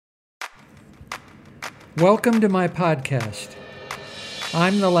Welcome to my podcast.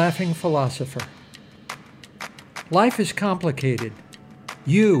 I'm the Laughing Philosopher. Life is complicated.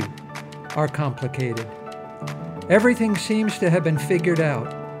 You are complicated. Everything seems to have been figured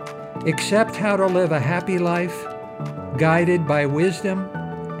out, except how to live a happy life, guided by wisdom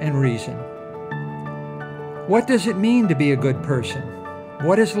and reason. What does it mean to be a good person?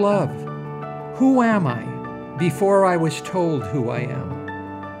 What is love? Who am I before I was told who I am?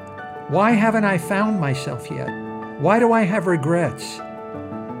 Why haven't I found myself yet? Why do I have regrets?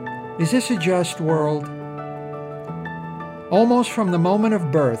 Is this a just world? Almost from the moment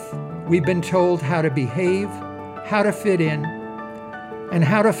of birth, we've been told how to behave, how to fit in, and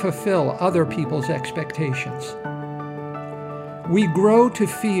how to fulfill other people's expectations. We grow to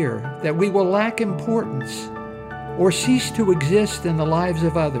fear that we will lack importance or cease to exist in the lives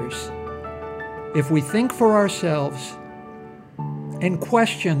of others if we think for ourselves and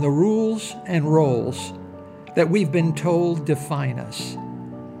question the rules and roles that we've been told define us.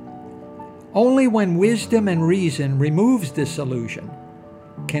 Only when wisdom and reason removes this illusion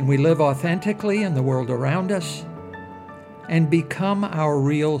can we live authentically in the world around us and become our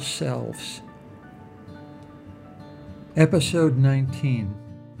real selves. Episode 19.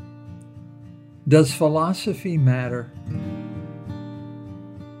 Does philosophy matter?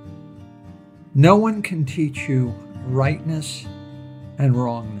 No one can teach you rightness and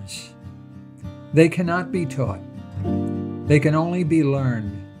wrongness. They cannot be taught. They can only be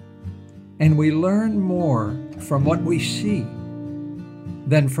learned. And we learn more from what we see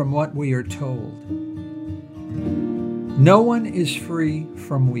than from what we are told. No one is free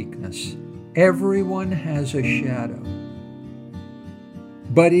from weakness. Everyone has a shadow.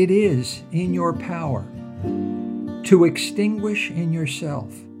 But it is in your power to extinguish in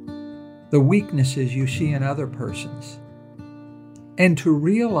yourself the weaknesses you see in other persons, and to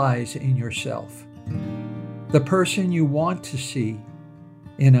realize in yourself the person you want to see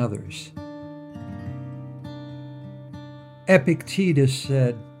in others. Epictetus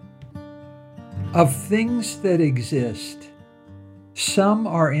said, "Of things that exist, some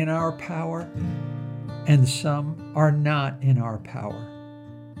are in our power and some are not in our power.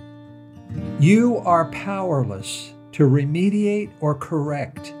 You are powerless to remediate or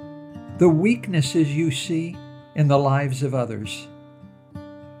correct the weaknesses you see in the lives of others."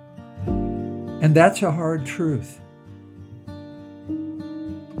 And that's a hard truth.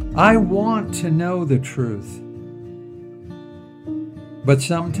 I want to know the truth, but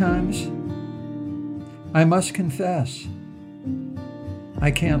sometimes I must confess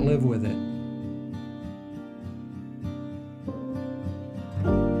I can't live with it.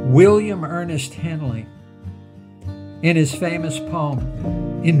 William Ernest Henley, in his famous poem,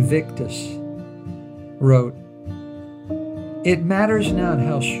 Invictus, wrote, "It matters not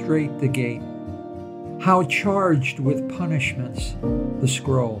how strait the gate, how charged with punishments the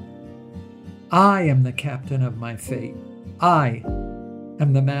scroll. I am the captain of my fate. I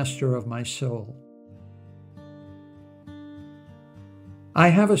am the master of my soul." I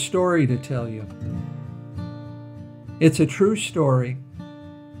have a story to tell you. It's a true story.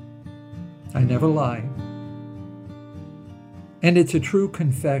 I never lie. And it's a true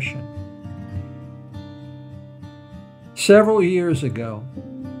confession. Several years ago,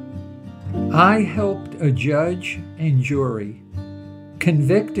 I helped a judge and jury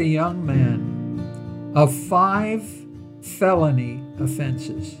convict a young man of 5 felony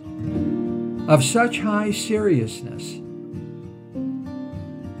offenses of such high seriousness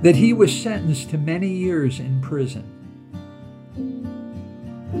that he was sentenced to many years in prison.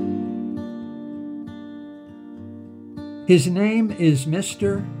 His name is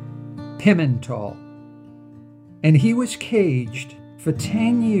Mr. Pimental, and he was caged for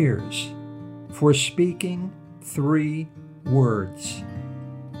 10 years for speaking 3 words.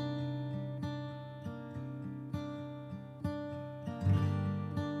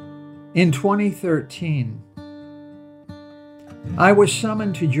 In 2013, I was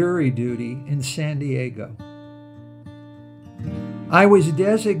summoned to jury duty in San Diego. I was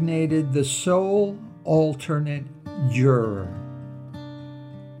designated the sole alternate juror.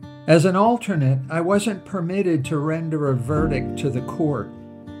 As an alternate, I wasn't permitted to render a verdict to the court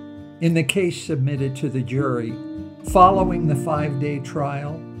in the case submitted to the jury following the 5-day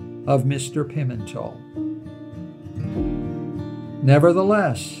trial of Mr. Pimental.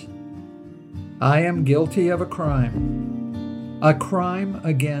 Nevertheless, I am guilty of a crime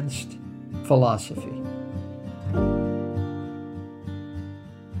against philosophy.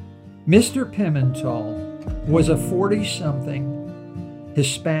 Mr. Pimental was a 40-something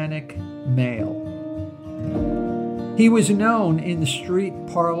Hispanic male. He was known in street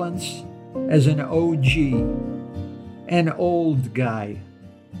parlance as an OG, an old guy.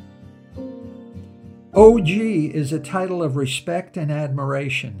 OG is a title of respect and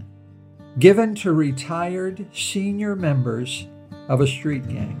admiration given to retired senior members of a street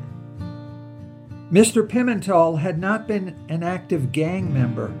gang. Mr. Pimental had not been an active gang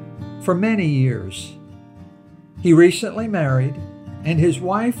member for many years. He recently married, and his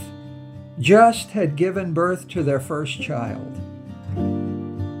wife just had given birth to their first child.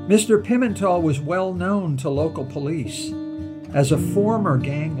 Mr. Pimental was well known to local police as a former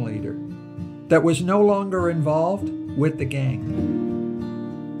gang leader that was no longer involved with the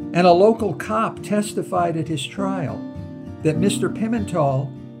gang. And a local cop testified at his trial that Mr. Pimental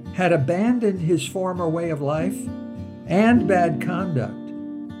had abandoned his former way of life and bad conduct,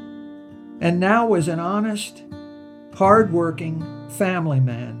 and now was an honest, hard-working family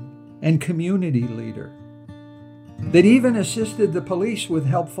man and community leader that even assisted the police with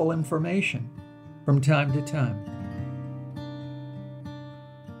helpful information from time to time.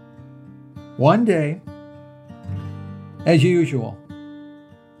 One day, as usual,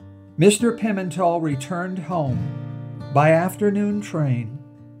 Mr. Pimental returned home by afternoon train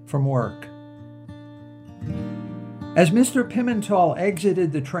from work. As Mr. Pimental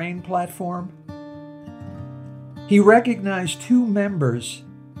exited the train platform, he recognized two members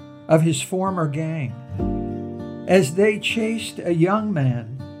of his former gang as they chased a young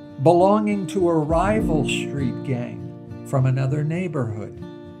man belonging to a rival street gang from another neighborhood.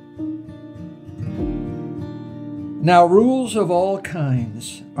 Now, rules of all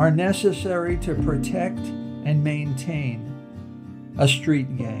kinds are necessary to protect and maintain a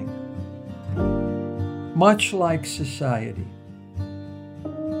street gang, much like society.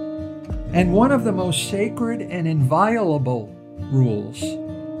 And one of the most sacred and inviolable rules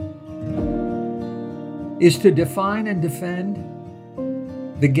is to define and defend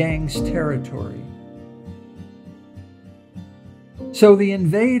the gang's territory. So the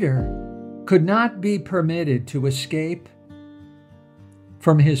invader could not be permitted to escape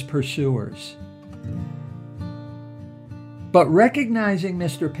from his pursuers. But recognizing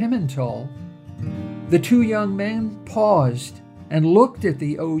Mr. Pimental, the two young men paused and looked at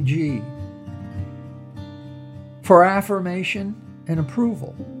the OG for affirmation and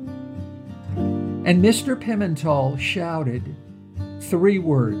approval. And Mr. Pimental shouted 3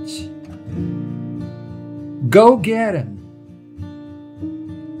 words: "Go get him."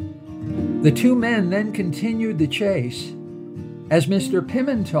 The two men then continued the chase, as Mr.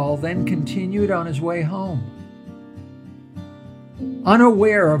 Pimental then continued on his way home,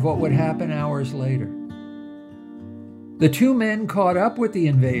 unaware of what would happen hours later. The two men caught up with the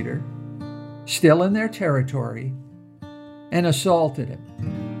invader, still in their territory, and assaulted him.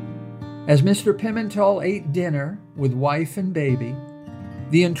 As Mr. Pimental ate dinner with wife and baby,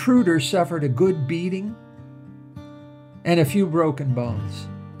 the intruder suffered a good beating and a few broken bones.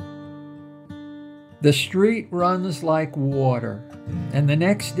 The street runs like water, and the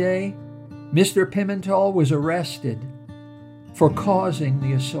next day, Mr. Pimental was arrested for causing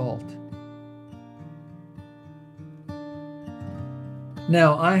the assault.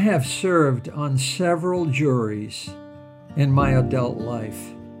 Now, I have served on several juries in my adult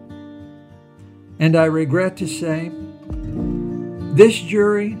life, and I regret to say, this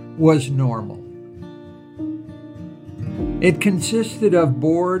jury was normal. It consisted of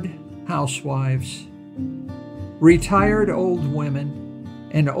bored housewives, retired old women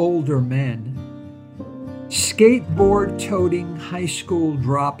and older men, skateboard-toting high school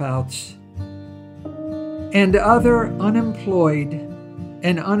dropouts, and other unemployed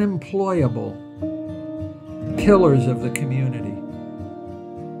and unemployable pillars of the community.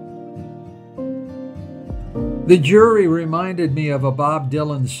 The jury reminded me of a Bob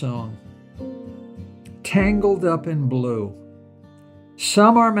Dylan song, "Tangled Up in Blue."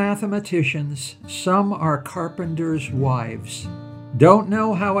 Some are mathematicians, some are carpenters' wives. Don't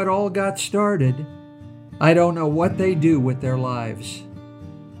know how it all got started. I don't know what they do with their lives.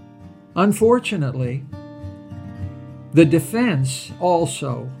 Unfortunately, the defense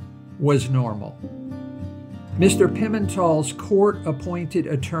also was normal. Mr. Pimental's court-appointed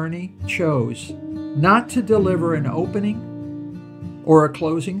attorney chose not to deliver an opening or a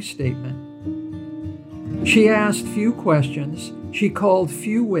closing statement. She asked few questions. She called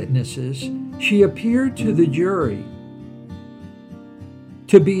few witnesses. She appeared to the jury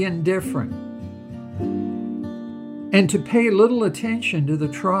to be indifferent and to pay little attention to the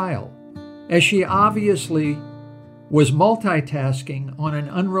trial, as she obviously was multitasking on an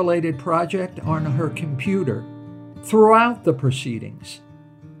unrelated project on her computer throughout the proceedings.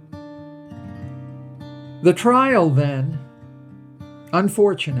 The trial then,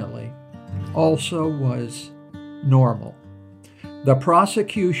 unfortunately, also was normal. The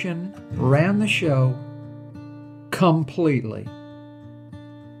prosecution ran the show completely.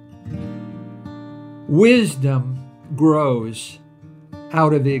 Wisdom grows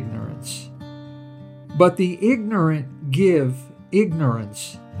out of ignorance, but the ignorant give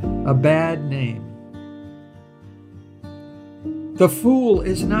ignorance a bad name. The fool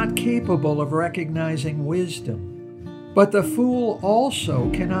is not capable of recognizing wisdom, but the fool also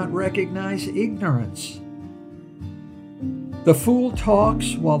cannot recognize ignorance. The fool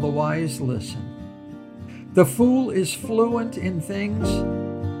talks while the wise listen. The fool is fluent in things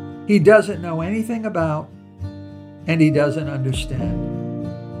he doesn't know anything about and he doesn't understand.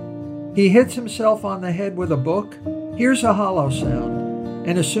 He hits himself on the head with a book, hears a hollow sound,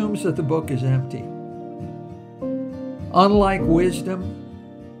 and assumes that the book is empty. Unlike wisdom,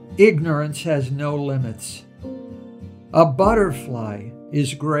 ignorance has no limits. A butterfly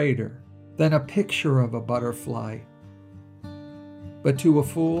is greater than a picture of a butterfly. But to a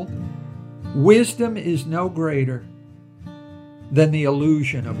fool, wisdom is no greater than the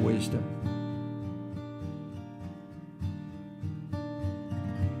illusion of wisdom.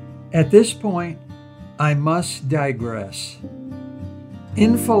 At this point, I must digress.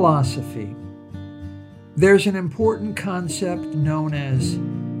 In philosophy, there's an important concept known as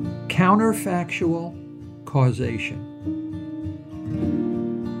counterfactual causation.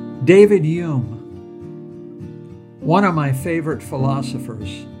 David Hume, one of my favorite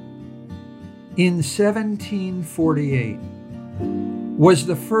philosophers, in 1748, was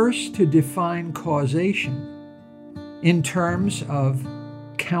the first to define causation in terms of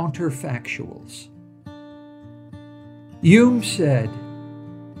counterfactuals. Hume said,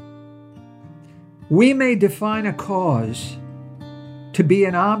 "We may define a cause to be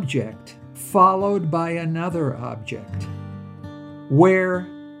an object followed by another object, where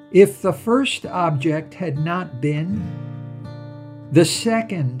if the first object had not been, the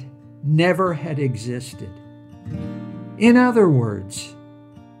second never had existed. In other words,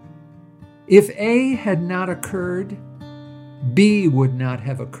 if A had not occurred, B would not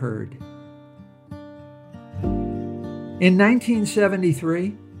have occurred." In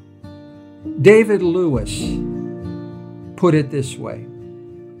 1973, David Lewis put it this way: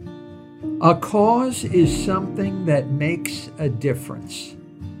 "A cause is something that makes a difference,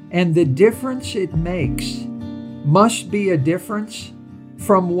 and the difference it makes must be a difference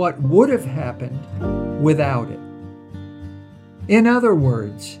from what would have happened without it." In other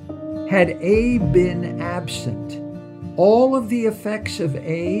words, had A been absent, all of the effects of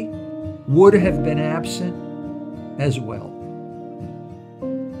A would have been absent as well.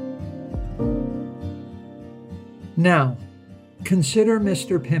 Now, consider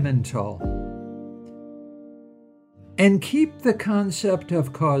Mr. Pimental, and keep the concept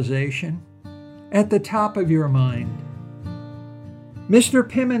of causation at the top of your mind. Mr.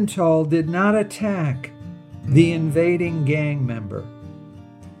 Pimental did not attack the invading gang member.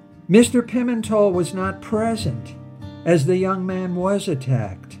 Mr. Pimental was not present as the young man was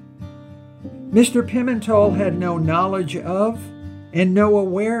attacked. Mr. Pimental had no knowledge of and no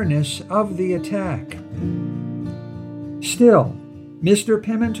awareness of the attack. Still, Mr.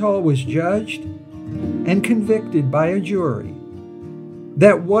 Pimental was judged and convicted by a jury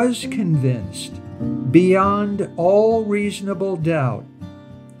that was convinced beyond all reasonable doubt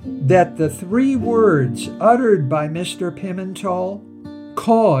that the three words uttered by Mr. Pimental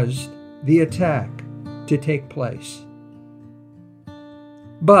caused the attack to take place.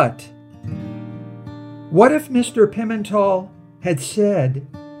 But what if Mr. Pimental had said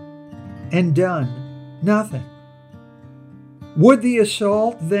and done nothing? Would the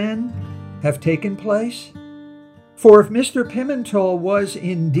assault then have taken place? For if Mr. Pimental was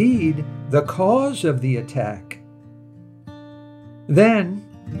indeed the cause of the attack, then,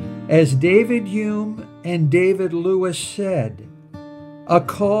 as David Hume and David Lewis said, a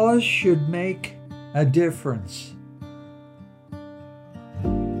cause should make a difference.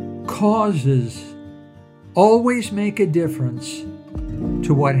 Causes always make a difference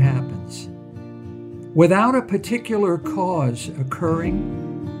to what happens. Without a particular cause occurring,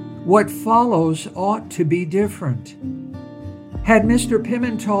 what follows ought to be different. Had Mr.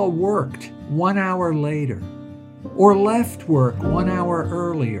 Pimental worked 1 hour later, or left work 1 hour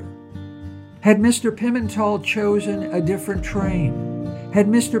earlier, had Mr. Pimental chosen a different train, had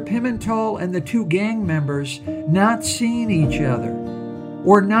Mr. Pimental and the two gang members not seen each other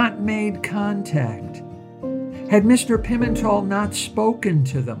or not made contact, had Mr. Pimental not spoken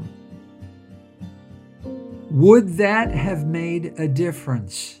to them, would that have made a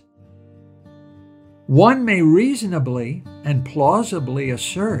difference? One may reasonably and plausibly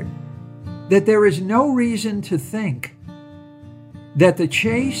assert that there is no reason to think that the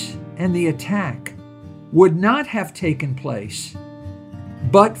chase and the attack would not have taken place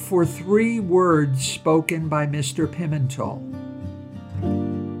but for 3 words spoken by Mr. Pimental.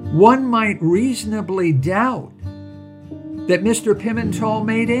 One might reasonably doubt that Mr. Pimental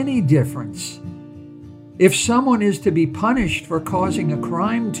made any difference. If someone is to be punished for causing a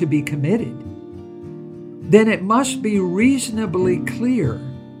crime to be committed, then it must be reasonably clear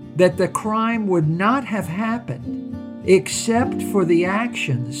that the crime would not have happened except for the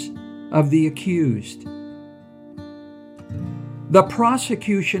actions of the accused. The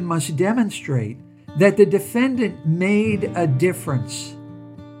prosecution must demonstrate that the defendant made a difference,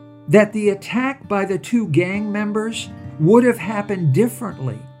 that the attack by the 2 gang members would have happened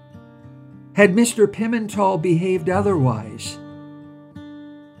differently had Mr. Pimental behaved otherwise,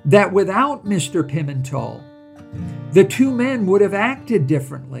 that without Mr. Pimental, the 2 men would have acted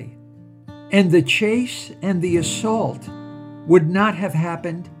differently, and the chase and the assault would not have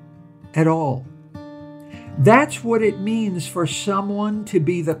happened at all. That's what it means for someone to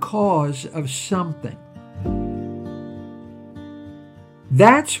be the cause of something.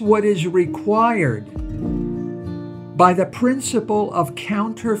 That's what is required by the principle of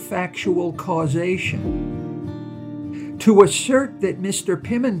counterfactual causation to assert that Mr.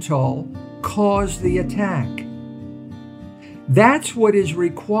 Pimental caused the attack. That's what is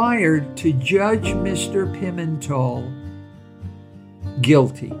required to judge Mr. Pimental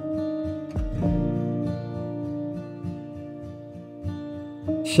guilty.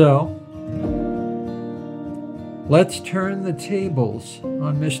 So, let's turn the tables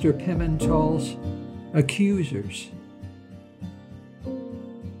on Mr. Pimental's accusers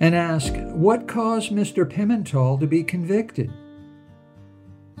and ask, what caused Mr. Pimental to be convicted?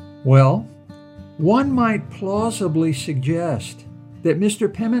 Well, one might plausibly suggest that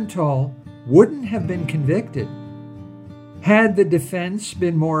Mr. Pimental wouldn't have been convicted had the defense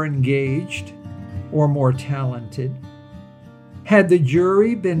been more engaged or more talented, had the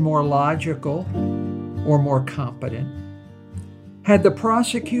jury been more logical or more competent, had the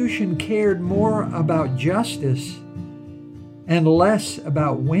prosecution cared more about justice and less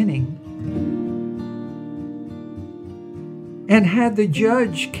about winning, and had the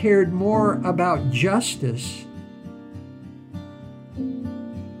judge cared more about justice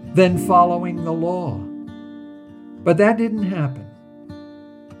than following the law. But that didn't happen.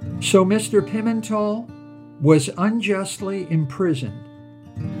 So Mr. Pimental was unjustly imprisoned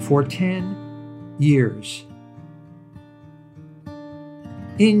for 10 years.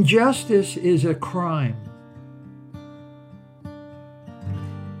 Injustice is a crime,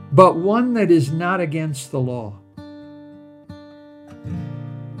 but one that is not against the law.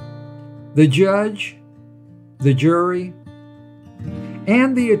 The judge, the jury,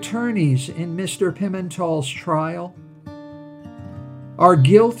 and the attorneys in Mr. Pimental's trial are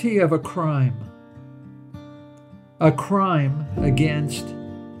guilty of a crime against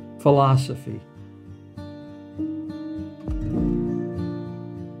philosophy.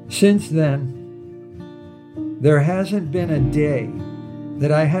 Since then, there hasn't been a day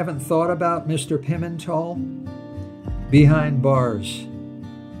that I haven't thought about Mr. Pimental behind bars.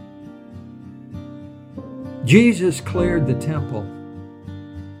 Jesus cleared the temple,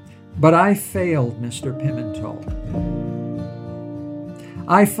 but I failed Mr. Pimental.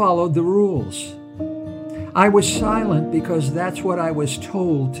 I followed the rules. I was silent because that's what I was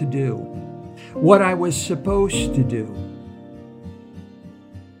told to do, what I was supposed to do.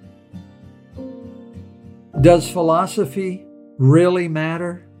 Does philosophy really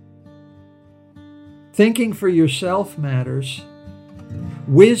matter? Thinking for yourself matters.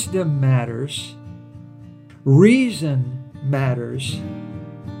 Wisdom matters. Reason matters.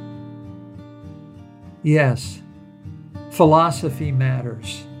 Yes, philosophy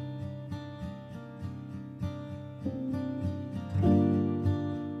matters.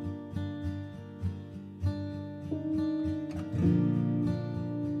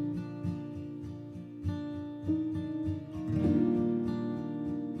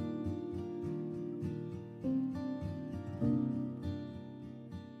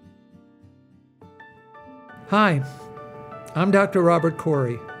 Hi, I'm Dr. Robert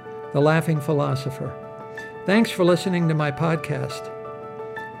Corey, the Laughing Philosopher. Thanks for listening to my podcast.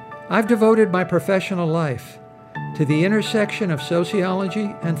 I've devoted my professional life to the intersection of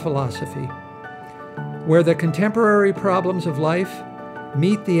sociology and philosophy, where the contemporary problems of life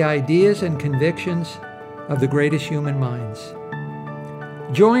meet the ideas and convictions of the greatest human minds.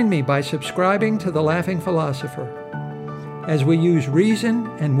 Join me by subscribing to the Laughing Philosopher as we use reason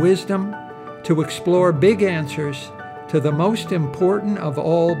and wisdom to explore big answers to the most important of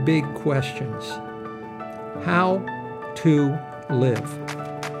all big questions: how to live.